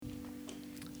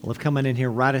I love coming in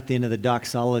here right at the end of the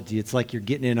doxology. It's like you're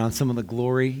getting in on some of the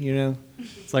glory, you know?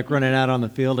 It's like running out on the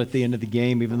field at the end of the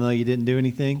game, even though you didn't do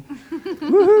anything.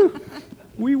 Woohoo!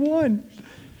 We won.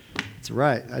 That's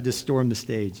right. I just stormed the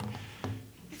stage.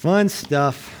 Fun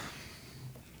stuff.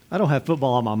 I don't have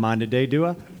football on my mind today, do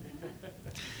I?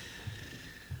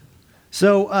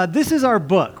 So this is our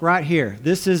book right here.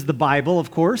 This is the Bible, of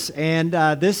course, and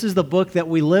this is the book that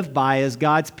we live by as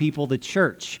God's people, the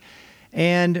church.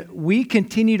 And we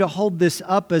continue to hold this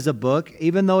up as a book,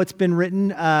 even though it's been written,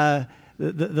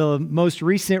 the most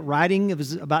recent writing, it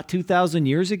was about 2,000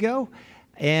 years ago.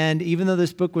 And even though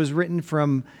this book was written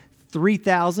from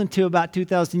 3,000 to about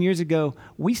 2,000 years ago,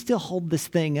 we still hold this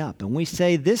thing up. And we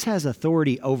say this has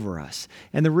authority over us.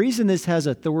 And the reason this has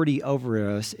authority over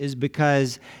us is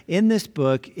because in this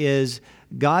book is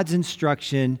God's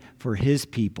instruction for His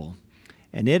people.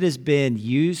 And it has been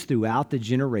used throughout the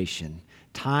generation,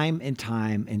 time and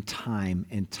time and time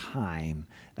and time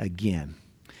again.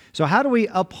 So how do we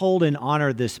uphold and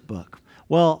honor this book?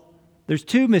 Well, there's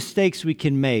two mistakes we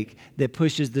can make that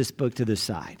pushes this book to the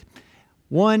side.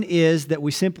 One is that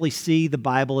we simply see the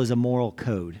Bible as a moral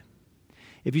code.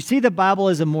 If you see the Bible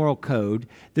as a moral code,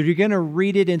 then you're going to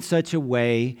read it in such a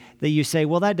way that you say,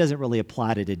 well, that doesn't really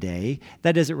apply to today.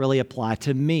 That doesn't really apply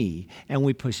to me. And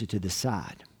we push it to the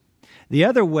side. The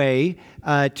other way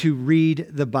to read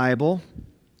the Bible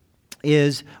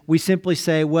is we simply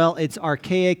say, well, it's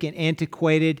archaic and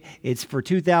antiquated. It's for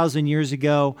 2,000 years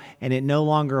ago, and it no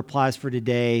longer applies for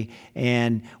today.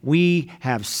 And we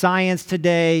have science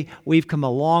today. We've come a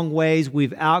long ways.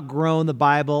 We've outgrown the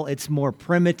Bible. It's more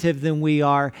primitive than we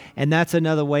are. And that's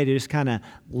another way to just kind of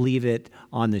leave it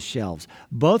on the shelves.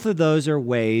 Both of those are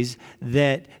ways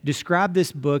that describe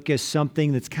this book as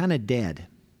something that's kind of dead.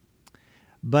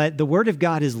 But the Word of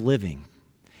God is living,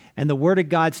 and the Word of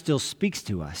God still speaks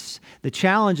to us. The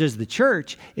challenge as the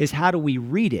church is how do we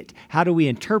read it? How do we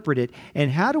interpret it? And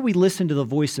how do we listen to the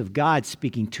voice of God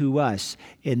speaking to us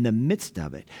in the midst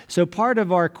of it? So part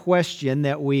of our question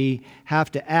that we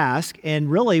have to ask, and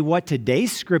really what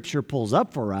today's scripture pulls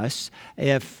up for us,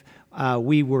 if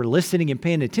we were listening and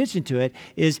paying attention to it,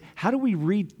 is how do we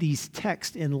read these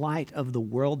texts in light of the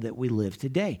world that we live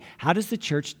today? How does the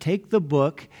church take the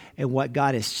book and what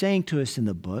God is saying to us in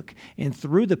the book and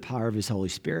through the power of His Holy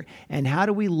Spirit, and how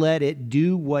do we let it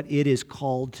do what it is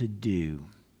called to do?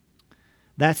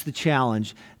 That's the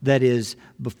challenge that is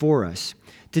before us.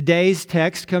 Today's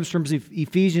text comes from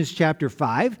Ephesians chapter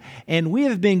 5, and we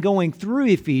have been going through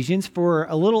Ephesians for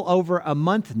a little over a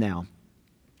month now.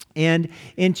 And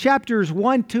in chapters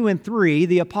 1, 2, and 3,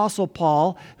 the Apostle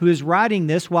Paul, who is writing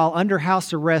this while under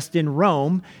house arrest in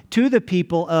Rome to the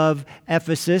people of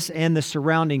Ephesus and the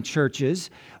surrounding churches,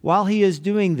 while he is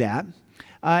doing that,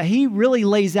 he really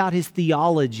lays out his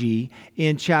theology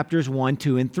in chapters 1,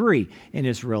 2, and 3. And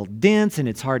it's real dense and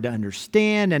it's hard to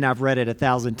understand. And I've read it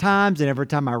 1,000 times. And every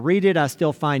time I read it, I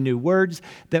still find new words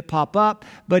that pop up.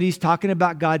 But he's talking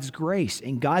about God's grace.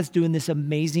 And God's doing this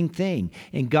amazing thing.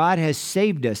 And God has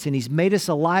saved us. And He's made us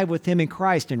alive with Him in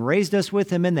Christ and raised us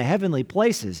with Him in the heavenly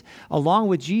places along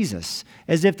with Jesus.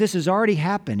 As if this has already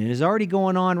happened and is already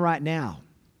going on right now.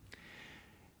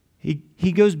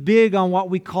 He goes big on what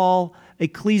we call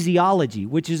ecclesiology,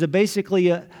 which is basically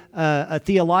a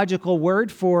theological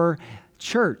word for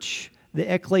church,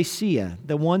 the ecclesia,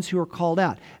 the ones who are called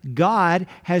out. God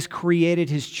has created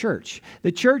His church.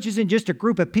 The church isn't just a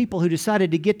group of people who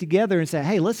decided to get together and say,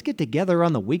 hey, let's get together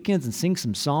on the weekends and sing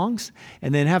some songs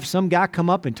and then have some guy come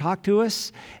up and talk to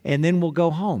us and then we'll go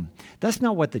home. That's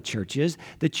not what the church is.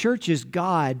 The church is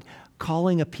God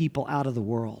calling a people out of the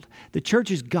world. The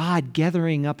church is God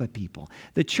gathering up a people.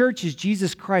 The church is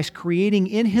Jesus Christ creating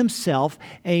in Himself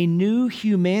a new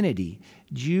humanity,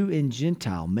 Jew and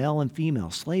Gentile, male and female,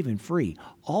 slave and free,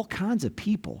 all kinds of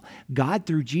people. God,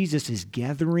 through Jesus, is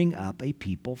gathering up a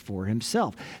people for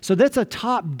Himself. So that's a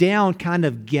top-down kind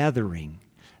of gathering.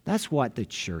 That's what the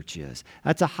church is.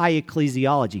 That's a high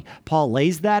ecclesiology. Paul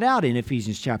lays that out in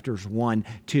Ephesians chapters 1,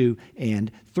 2,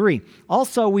 and 3.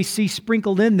 Also, we see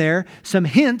sprinkled in there some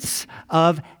hints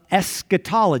of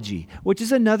eschatology, which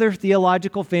is another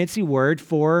theological fancy word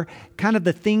for kind of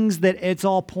the things that it's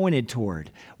all pointed toward.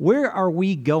 Where are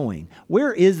we going?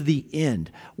 Where is the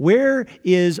end? Where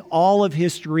is all of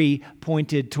history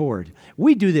pointed toward?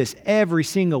 We do this every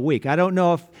single week. I don't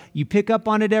know if you pick up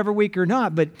on it every week or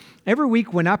not, but every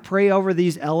week when I pray over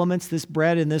these elements, this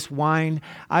bread and this wine,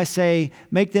 I say,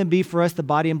 make them be for us the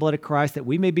body and blood of Christ, that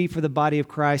we may be for the body of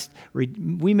Christ.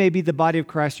 We may be the body of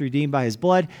Christ redeemed by His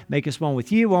blood. Make us one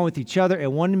with you, one with each other,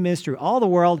 and one in ministry all the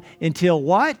world until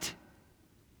what?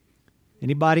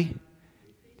 Anybody?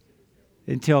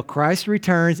 until Christ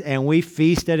returns and we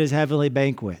feast at his heavenly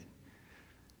banquet.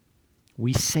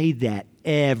 We say that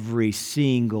every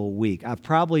single week. I've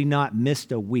probably not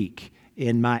missed a week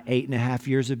in my 8.5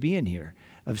 years of being here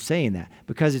of saying that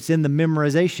because it's in the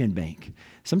memorization bank.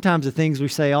 Sometimes the things we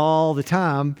say all the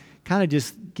time kind of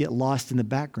just get lost in the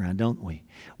background, don't we?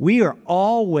 We are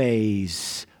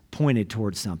always pointed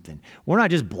towards something. We're not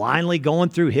just blindly going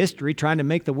through history trying to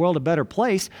make the world a better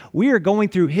place. We are going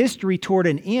through history toward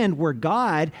an end where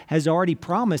God has already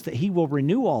promised that he will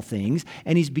renew all things,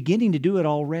 and he's beginning to do it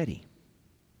already.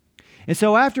 And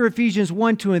so after Ephesians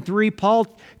 1, 2, and 3,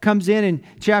 Paul comes in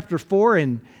chapter 4,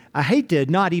 and I hate to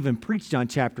not even preach on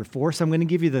chapter 4, so I'm going to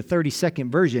give you the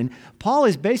 30-second version. Paul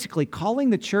is basically calling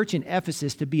the church in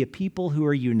Ephesus to be a people who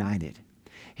are united.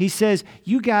 He says,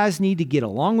 you guys need to get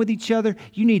along with each other.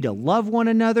 You need to love one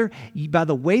another. By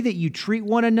the way that you treat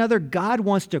one another, God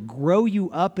wants to grow you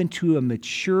up into a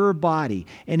mature body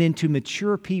and into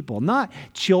mature people, not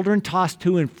children tossed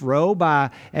to and fro by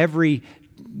every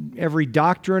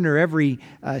doctrine or every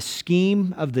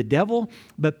scheme of the devil,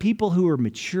 but people who are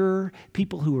mature,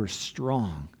 people who are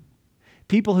strong,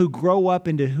 people who grow up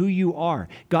into who you are.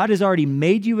 God has already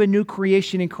made you a new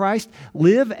creation in Christ.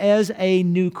 Live as a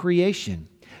new creation.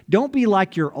 Don't be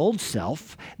like your old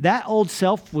self. That old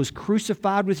self was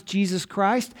crucified with Jesus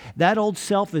Christ. That old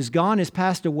self is gone, has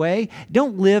passed away.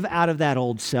 Don't live out of that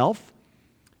old self.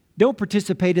 Don't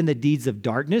participate in the deeds of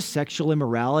darkness, sexual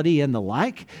immorality, and the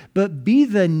like, but be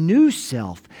the new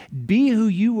self. Be who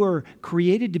you were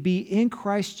created to be in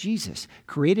Christ Jesus.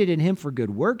 Created in him for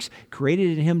good works,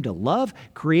 created in him to love,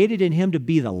 created in him to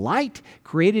be the light,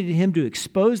 created in him to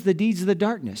expose the deeds of the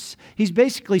darkness. He's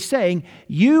basically saying,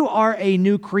 you are a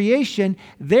new creation,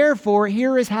 therefore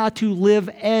here is how to live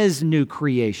as new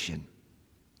creation.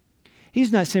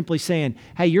 He's not simply saying,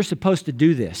 hey, you're supposed to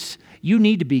do this. You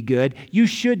need to be good. You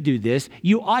should do this.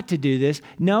 You ought to do this.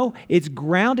 No, it's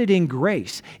grounded in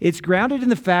grace. It's grounded in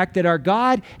the fact that our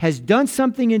God has done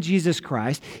something in Jesus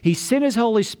Christ. He sent his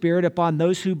Holy Spirit upon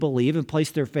those who believe and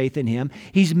place their faith in him.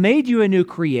 He's made you a new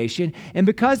creation. And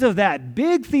because of that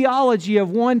big theology of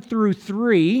 1 through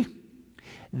 3,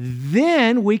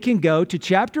 then we can go to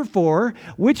chapter 4,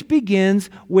 which begins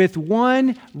with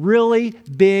one really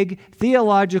big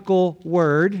theological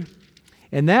word.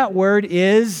 And that word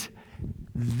is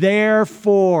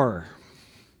therefore.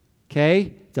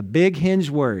 Okay? It's a big hinge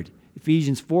word.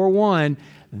 Ephesians 4:1,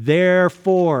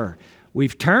 therefore.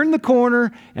 We've turned the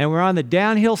corner and we're on the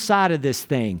downhill side of this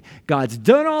thing. God's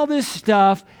done all this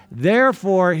stuff.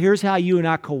 Therefore, here's how you and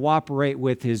I cooperate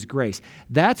with his grace.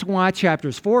 That's why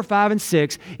chapters 4, 5, and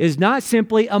 6 is not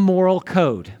simply a moral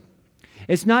code.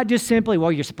 It's not just simply,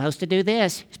 well, you're supposed to do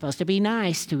this. You're supposed to be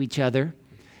nice to each other.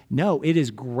 No, it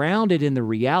is grounded in the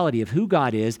reality of who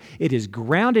God is. It is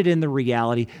grounded in the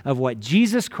reality of what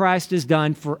Jesus Christ has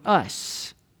done for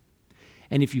us.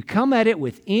 And if you come at it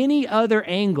with any other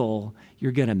angle,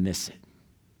 you're going to miss it.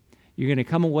 You're going to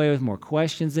come away with more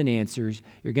questions than answers.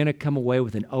 You're going to come away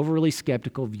with an overly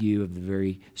skeptical view of the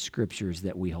very scriptures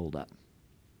that we hold up.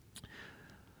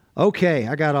 Okay,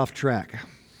 I got off track.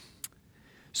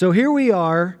 So here we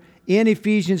are in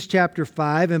Ephesians chapter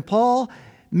 5, and Paul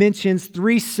mentions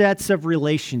 3 sets of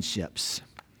relationships.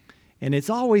 And it's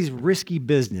always risky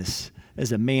business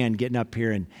as a man getting up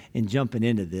here and jumping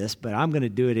into this, but I'm going to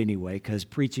do it anyway because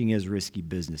preaching is risky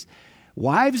business.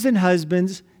 Wives and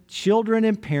husbands, children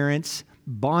and parents,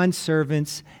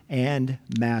 bondservants and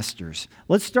masters.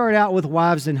 Let's start out with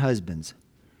wives and husbands.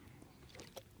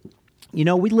 You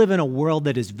know, we live in a world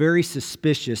that is very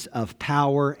suspicious of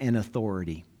power and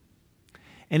authority.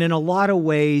 And in a lot of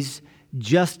ways,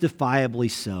 justifiably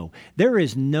so. There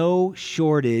is no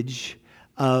shortage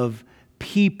of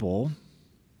people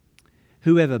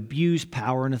who have abused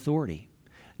power and authority.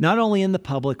 Not only in the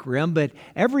public realm, but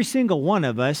every single one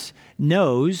of us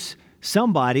knows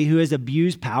somebody who has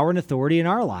abused power and authority in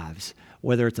our lives,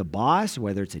 whether it's a boss,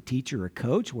 whether it's a teacher or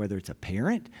coach, whether it's a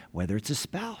parent, whether it's a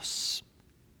spouse.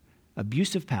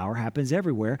 Abuse of power happens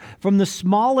everywhere, from the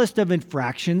smallest of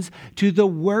infractions to the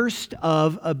worst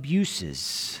of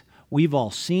abuses. We've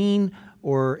all seen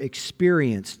or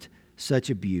experienced such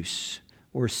abuse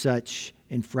or such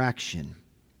infraction.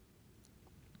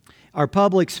 Our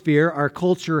public sphere, our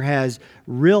culture has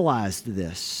realized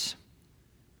this.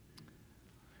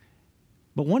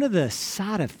 But one of the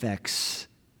side effects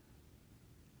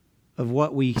of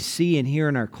what we see and hear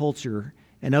in our culture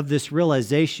and of this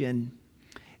realization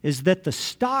is that the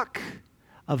stock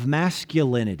of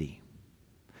masculinity,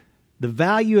 the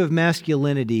value of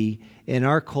masculinity in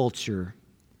our culture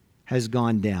has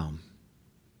gone down.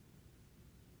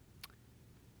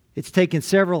 It's taken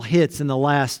several hits in the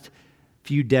last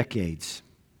few decades.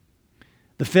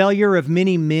 The failure of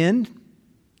many men,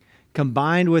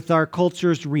 combined with our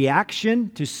culture's reaction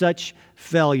to such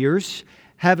failures,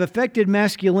 have affected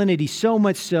masculinity so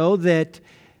much so that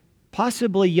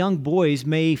possibly young boys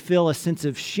may feel a sense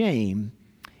of shame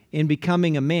in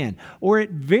becoming a man, or at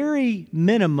very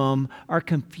minimum are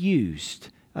confused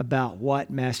about what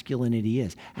masculinity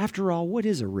is. After all, what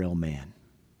is a real man?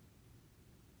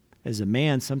 As a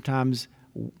man, sometimes,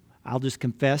 I'll just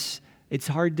confess, it's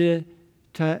hard to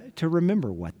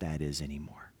remember what that is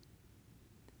anymore.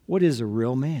 What is a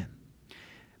real man?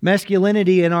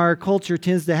 Masculinity in our culture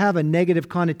tends to have a negative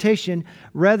connotation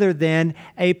rather than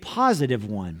a positive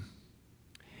one.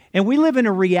 And we live in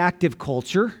a reactive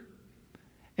culture.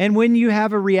 And when you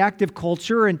have a reactive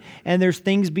culture and there's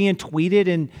things being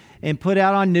tweeted and put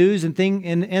out on news and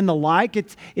the like,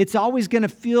 it's always going to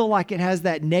feel like it has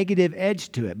that negative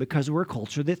edge to it because we're a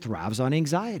culture that thrives on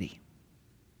anxiety,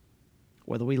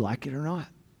 whether we like it or not.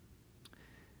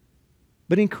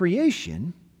 But in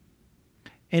creation,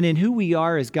 and in who we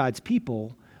are as God's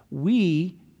people,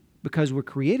 we, because we're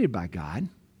created by God,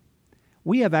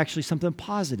 we have actually something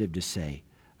positive to say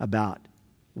about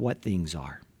what things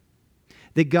are.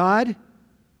 That God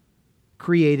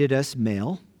created us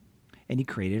male, and He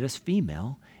created us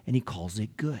female, and He calls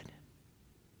it good.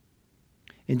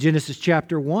 In Genesis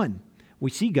chapter 1,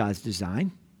 we see God's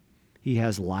design. He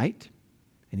has light,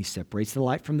 and He separates the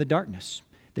light from the darkness.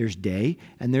 There's day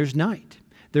and there's night.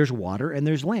 There's water and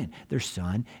there's land. There's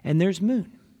sun and there's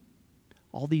moon.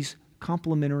 All these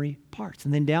complementary parts.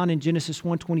 And then down in Genesis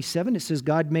 1:27, it says,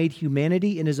 God made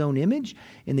humanity in His own image.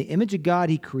 In the image of God,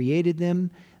 He created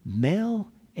them,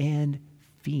 male and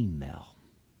female.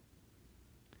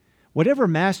 Whatever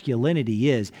masculinity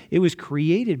is, it was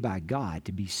created by God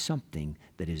to be something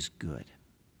that is good.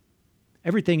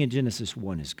 Everything in Genesis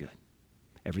 1 is good.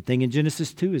 Everything in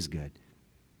Genesis 2 is good.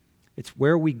 It's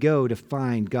where we go to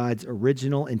find God's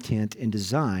original intent and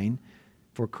design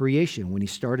for creation when He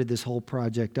started this whole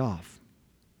project off.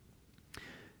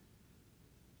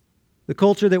 The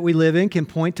culture that we live in can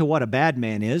point to what a bad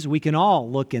man is. We can all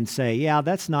look and say, yeah,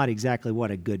 that's not exactly what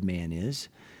a good man is.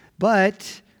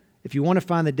 But if you want to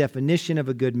find the definition of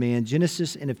a good man,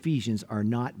 Genesis and Ephesians are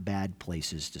not bad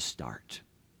places to start.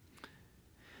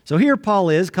 So here Paul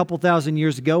is, a couple thousand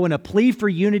years ago, in a plea for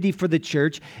unity for the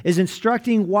church, is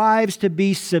instructing wives to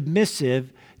be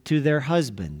submissive to their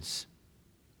husbands.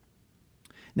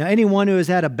 Now, anyone who has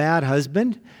had a bad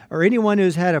husband, or anyone who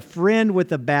has had a friend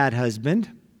with a bad husband,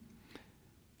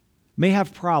 may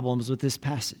have problems with this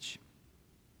passage.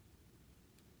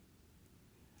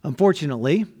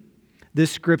 Unfortunately,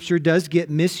 this scripture does get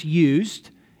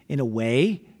misused in a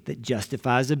way that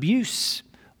justifies abuse.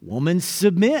 Woman,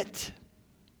 submit.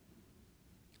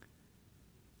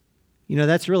 You know,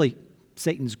 that's really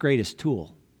Satan's greatest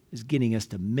tool, is getting us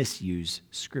to misuse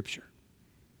Scripture.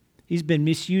 He's been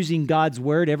misusing God's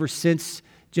Word ever since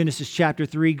Genesis chapter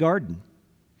 3 garden.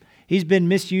 He's been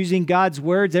misusing God's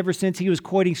words ever since He was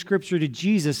quoting Scripture to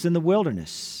Jesus in the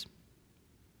wilderness.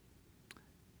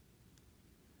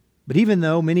 But even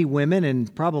though many women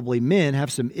and probably men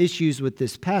have some issues with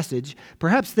this passage,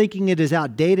 perhaps thinking it is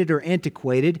outdated or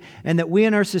antiquated, and that we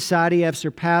in our society have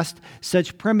surpassed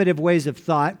such primitive ways of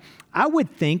thought, I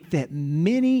would think that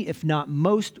many, if not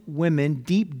most women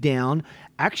deep down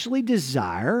actually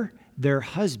desire their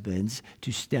husbands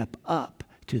to step up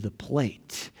to the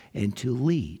plate and to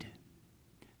lead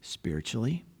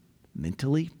spiritually,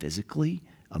 mentally, physically,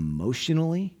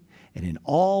 emotionally, and in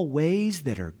all ways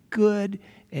that are good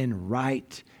and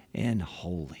right and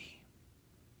holy.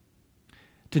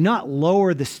 To not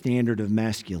lower the standard of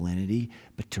masculinity,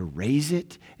 but to raise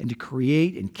it and to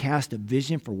create and cast a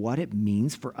vision for what it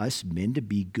means for us men to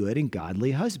be good and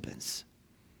godly husbands.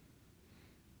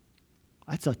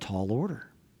 That's a tall order.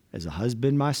 As a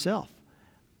husband myself,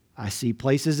 I see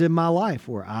places in my life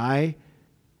where I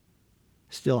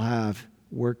still have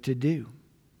work to do.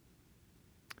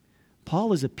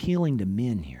 Paul is appealing to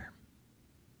men here.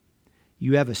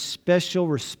 You have a special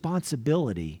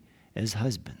responsibility as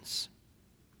husbands.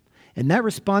 And that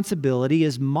responsibility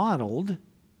is modeled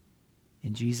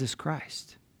in Jesus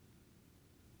Christ.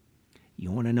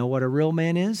 You want to know what a real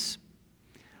man is?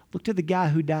 Look to the guy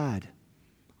who died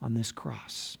on this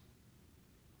cross.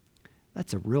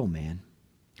 That's a real man.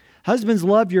 Husbands,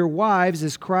 love your wives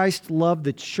as Christ loved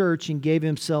the church and gave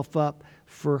Himself up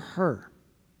for her.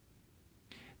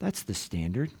 That's the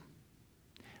standard.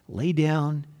 Lay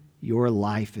down your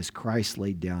life as Christ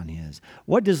laid down His.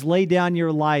 What does lay down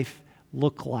your life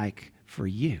look like for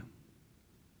you?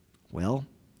 Well,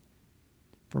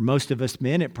 for most of us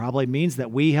men, it probably means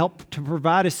that we help to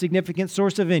provide a significant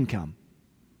source of income.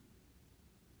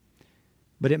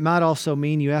 But it might also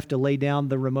mean you have to lay down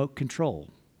the remote control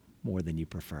more than you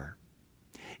prefer.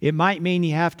 It might mean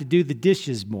you have to do the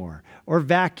dishes more or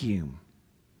vacuum.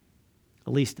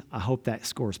 At least I hope that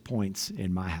scores points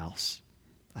in my house.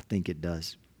 I think it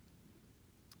does.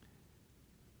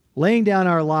 Laying down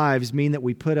our lives mean that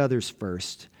we put others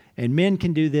first. And men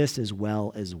can do this as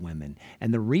well as women.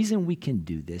 And the reason we can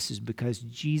do this is because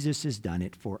Jesus has done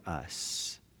it for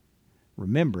us.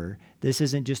 Remember, this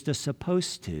isn't just a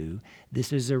supposed to.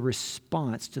 This is a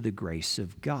response to the grace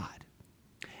of God.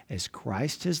 As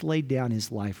Christ has laid down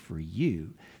his life for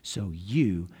you, so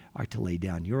you are to lay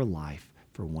down your life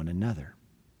for one another,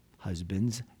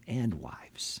 husbands and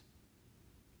wives.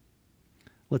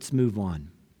 Let's move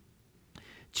on.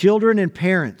 Children and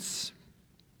parents.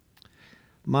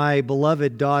 My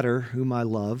beloved daughter, whom I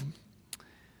love,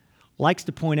 likes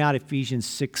to point out Ephesians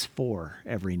 6:4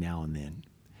 every now and then.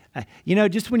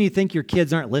 Just when you think your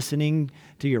kids aren't listening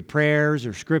to your prayers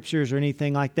or scriptures or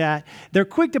anything like that, they're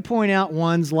quick to point out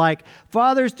ones like,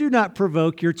 "Fathers, do not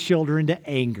provoke your children to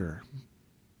anger."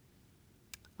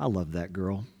 I love that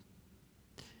girl.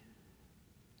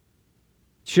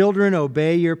 Children,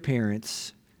 obey your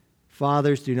parents.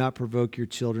 Fathers, do not provoke your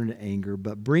children to anger,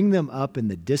 but bring them up in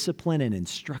the discipline and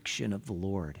instruction of the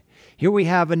Lord. Here we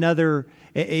have another,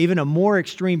 even a more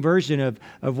extreme version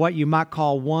of what you might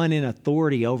call one in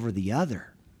authority over the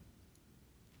other.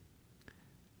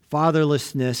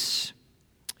 Fatherlessness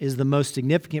is the most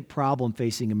significant problem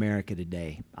facing America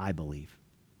today, I believe.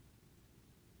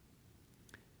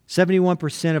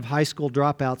 71% of high school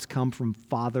dropouts come from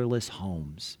fatherless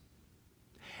homes.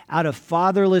 Out of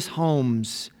fatherless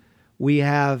homes, we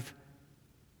have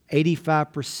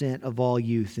 85% of all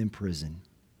youth in prison,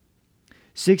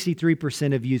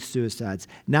 63% of youth suicides,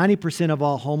 90% of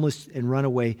all homeless and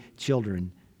runaway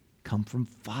children come from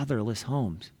fatherless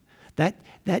homes.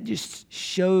 That just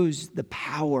shows the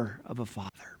power of a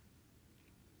father.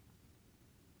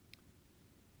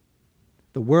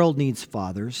 The world needs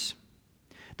fathers.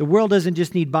 The world doesn't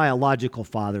just need biological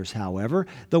fathers, however.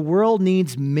 The world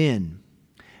needs men.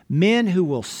 Men who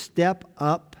will step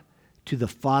up to the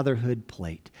fatherhood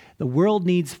plate. The world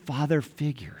needs father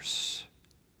figures.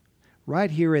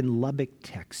 Right here in Lubbock,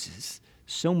 Texas,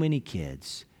 so many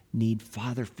kids need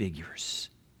father figures.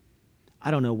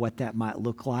 I don't know what that might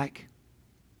look like.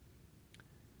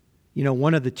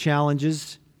 One of the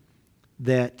challenges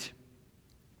that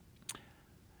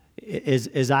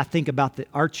as I think about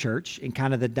our church and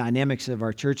kind of the dynamics of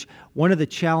our church, one of the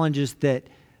challenges that,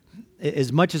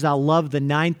 as much as I love the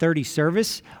 9:30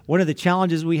 service, one of the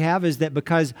challenges we have is that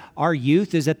because our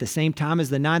youth is at the same time as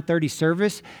the 9:30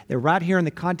 service, they're right here in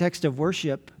the context of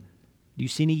worship. Do you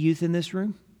see any youth in this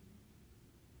room?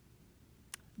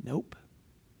 Nope.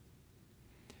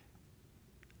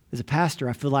 As a pastor,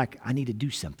 I feel like I need to do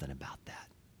something about that.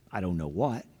 I don't know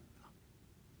what.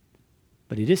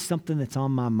 But it is something that's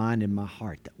on my mind and my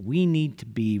heart, that we need to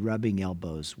be rubbing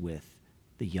elbows with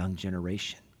the young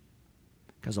generation.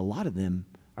 Because a lot of them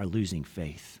are losing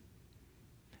faith.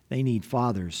 They need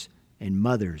fathers and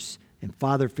mothers and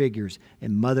father figures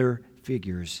and mother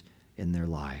figures in their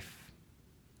life.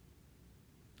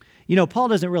 Paul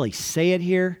doesn't really say it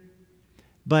here,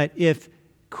 but if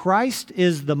Christ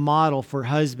is the model for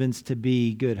husbands to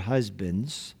be good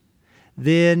husbands,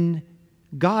 then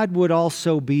God would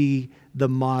also be the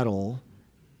model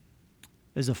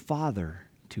as a father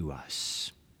to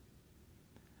us.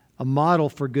 A model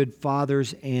for good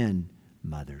fathers and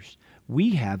mothers.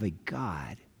 We have a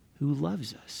God who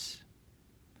loves us.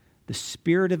 The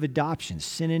spirit of adoption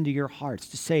sent into your hearts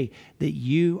to say that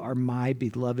you are my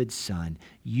beloved son.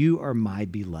 You are my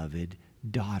beloved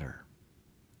daughter.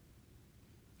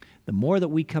 The more that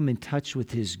we come in touch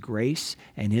with his grace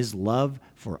and his love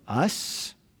for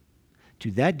us,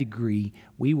 to that degree,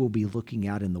 we will be looking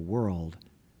out in the world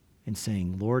and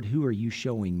saying, Lord, who are you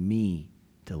showing me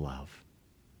to love?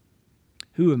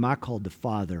 Who am I called to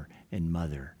father and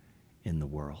mother in the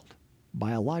world,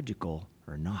 biological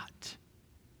or not?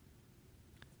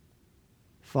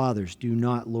 Fathers, do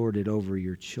not lord it over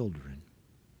your children.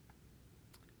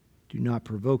 Do not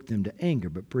provoke them to anger,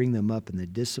 but bring them up in the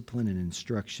discipline and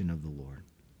instruction of the Lord.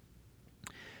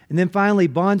 And then finally,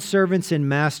 bondservants and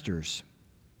masters.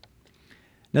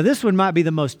 Now, this one might be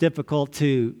the most difficult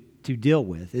to deal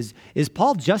with. Is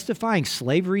Paul justifying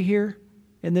slavery here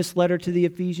in this letter to the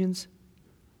Ephesians?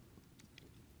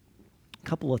 A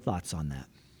couple of thoughts on that.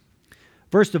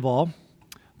 First of all,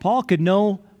 Paul could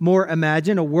no more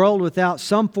imagine a world without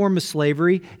some form of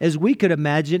slavery as we could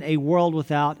imagine a world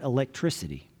without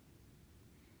electricity.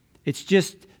 It's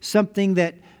just something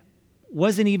that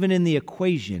wasn't even in the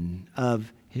equation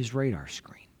of his radar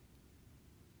screen.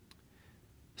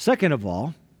 Second of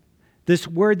all, this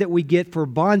word that we get for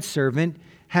bondservant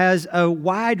has a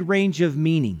wide range of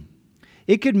meaning.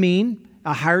 It could mean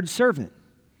a hired servant.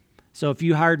 So if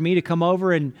you hired me to come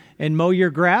over and mow your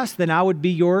grass, then I would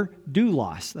be your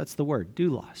doulos. That's the word,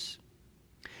 doulos.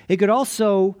 It could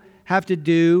also have to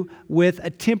do with a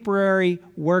temporary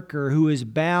worker who is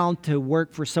bound to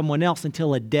work for someone else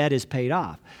until a debt is paid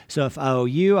off. So if I owe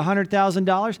you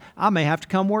 $100,000, I may have to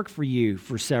come work for you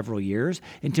for several years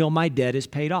until my debt is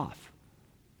paid off.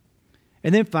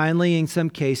 And then finally, in some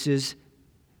cases,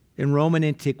 in Roman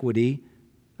antiquity,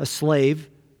 a slave,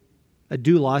 a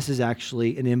doulos, is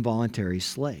actually an involuntary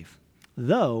slave,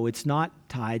 though it's not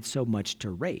tied so much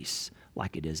to race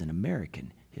like it is in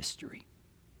American history.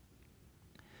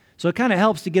 So it kind of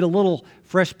helps to get a little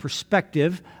fresh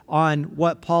perspective on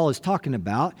what Paul is talking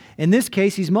about. In this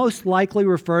case, he's most likely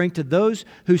referring to those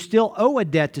who still owe a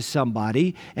debt to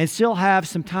somebody and still have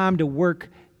some time to work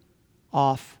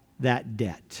off that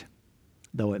debt,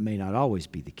 though it may not always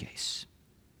be the case.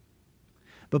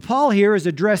 But Paul here is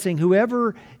addressing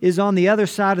whoever is on the other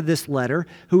side of this letter,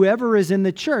 whoever is in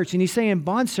the church. And he's saying,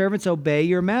 bondservants, obey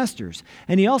your masters.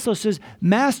 And he also says,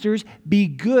 masters, be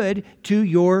good to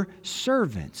your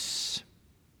servants.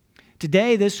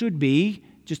 Today, this would be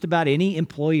just about any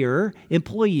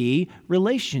employer-employee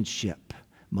relationship.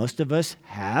 Most of us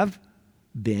have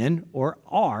been or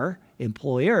are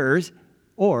employers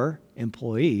or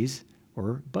employees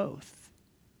or both.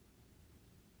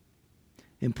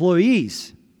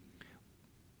 Employees,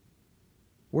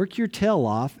 work your tail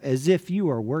off as if you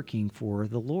are working for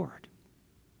the Lord.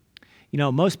 You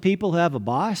know, most people who have a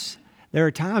boss, there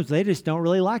are times they just don't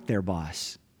really like their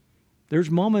boss. There's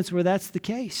moments where that's the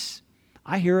case.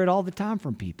 I hear it all the time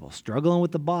from people, struggling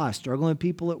with the boss, struggling with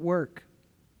people at work.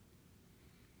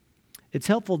 It's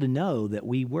helpful to know that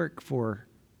we work for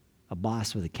a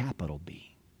boss with a capital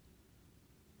B.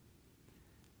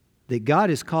 That God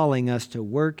is calling us to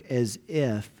work as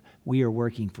if we are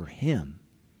working for Him.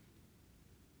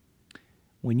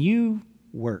 When you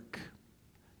work,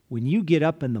 when you get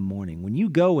up in the morning, when you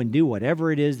go and do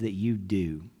whatever it is that you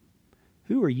do,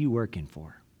 who are you working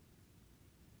for?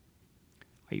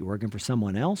 Are you working for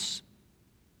someone else?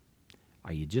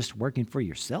 Are you just working for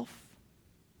yourself?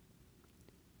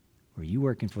 Or are you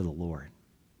working for the Lord?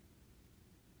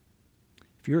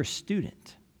 If you're a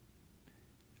student,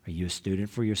 are you a student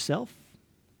for yourself?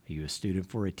 Are you a student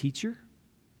for a teacher?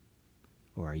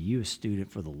 Or are you a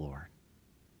student for the Lord?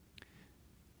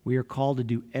 We are called to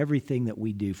do everything that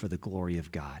we do for the glory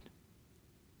of God.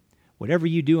 Whatever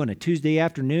you do on a Tuesday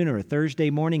afternoon or a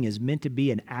Thursday morning is meant to be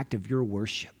an act of your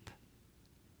worship.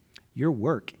 Your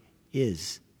work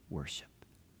is worship.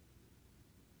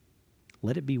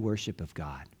 Let it be worship of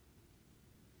God.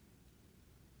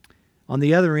 On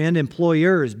the other end,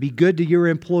 employers, be good to your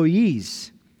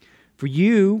employees. For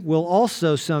you will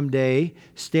also someday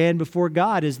stand before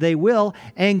God as they will,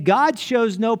 and God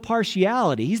shows no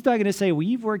partiality. He's not going to say, well,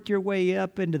 you've worked your way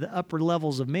up into the upper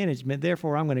levels of management,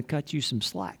 therefore I'm going to cut you some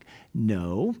slack.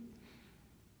 No.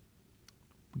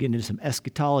 We're getting into some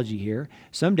eschatology here.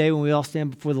 Someday when we all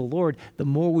stand before the Lord, the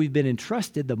more we've been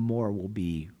entrusted, the more will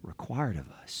be required of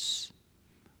us.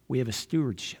 We have a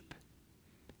stewardship,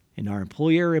 and our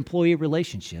employer-employee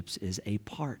relationships is a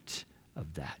part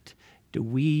of that. Do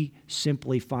we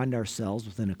simply find ourselves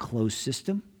within a closed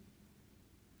system?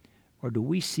 Or do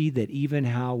we see that even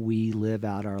how we live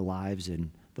out our lives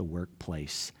in the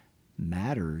workplace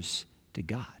matters to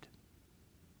God?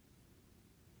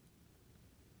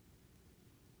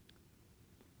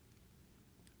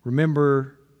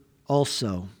 Remember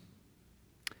also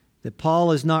that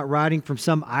Paul is not writing from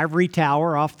some ivory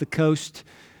tower off the coast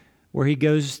where he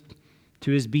goes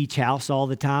to his beach house all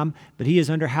the time, but he is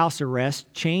under house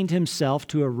arrest, chained himself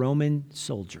to a Roman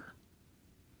soldier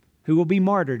who will be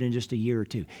martyred in just a year or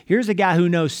two. Here's a guy who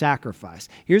knows sacrifice.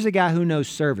 Here's a guy who knows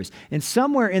service. And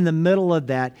somewhere in the middle of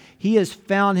that, he has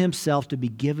found himself to be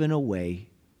given away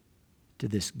to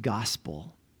this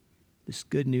gospel, this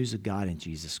good news of God in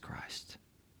Jesus Christ.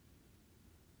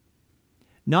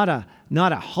 Not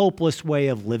a hopeless way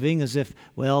of living as if,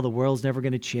 well, the world's never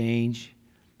going to change,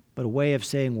 but a way of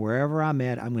saying wherever I'm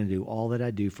at, I'm going to do all that I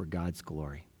do for God's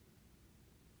glory.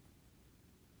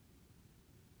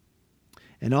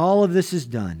 And all of this is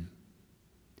done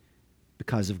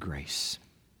because of grace.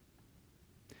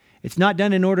 It's not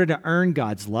done in order to earn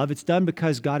God's love. It's done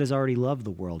because God has already loved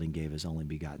the world and gave His only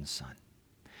begotten Son.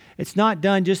 It's not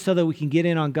done just so that we can get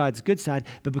in on God's good side,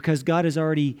 but because God has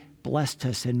already blessed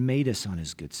us and made us on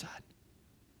His good side.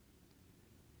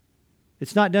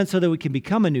 It's not done so that we can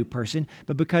become a new person,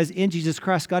 but because in Jesus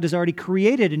Christ, God has already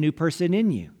created a new person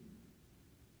in you.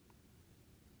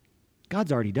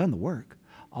 God's already done the work.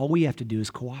 All we have to do is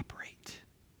cooperate.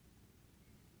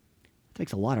 It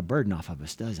takes a lot of burden off of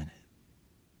us, doesn't it?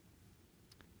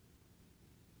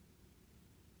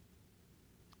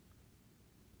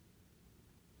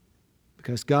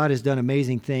 Because God has done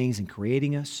amazing things in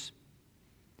creating us,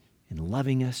 in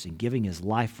loving us, and giving His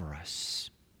life for us.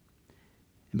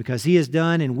 And because He has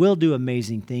done and will do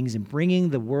amazing things in bringing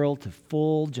the world to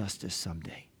full justice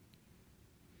someday,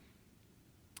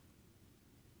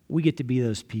 we get to be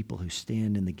those people who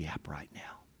stand in the gap right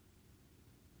now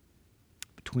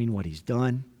between what He's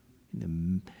done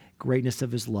and the greatness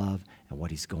of His love and what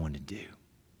He's going to do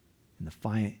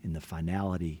in the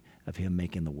finality of Him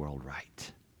making the world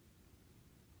right.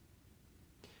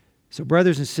 So,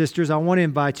 brothers and sisters, I want to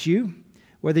invite you,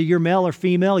 whether you're male or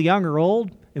female, young or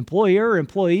old, employer or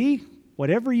employee,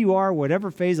 whatever you are, whatever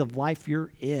phase of life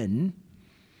you're in,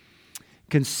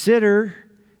 consider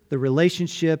the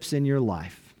relationships in your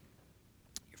life.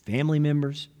 Your family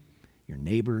members, your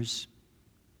neighbors,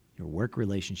 your work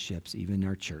relationships, even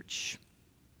our church.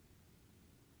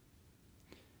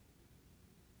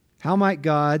 How might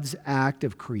God's act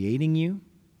of creating you,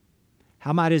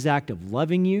 how might His act of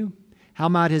loving you, how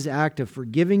might His act of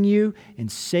forgiving you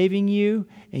and saving you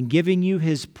and giving you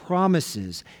His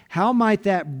promises, how might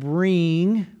that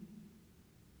bring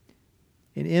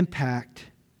and impact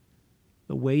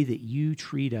the way that you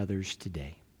treat others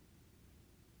today?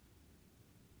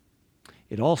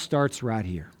 It all starts right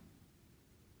here.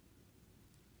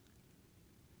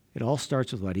 It all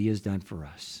starts with what He has done for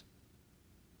us.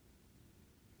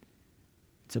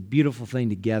 It's a beautiful thing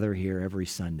to gather here every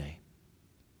Sunday,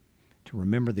 to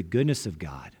remember the goodness of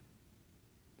God,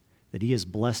 that He has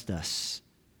blessed us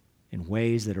in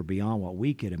ways that are beyond what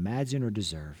we could imagine or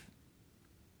deserve.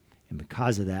 And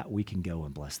because of that, we can go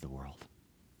and bless the world.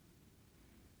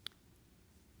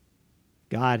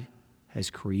 God has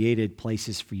created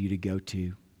places for you to go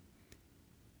to,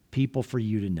 people for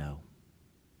you to know.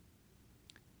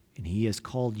 And He has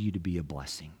called you to be a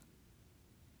blessing.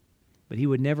 But He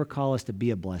would never call us to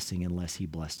be a blessing unless He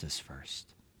blessed us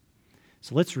first.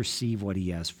 So let's receive what He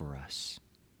has for us,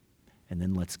 and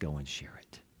then let's go and share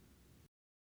it.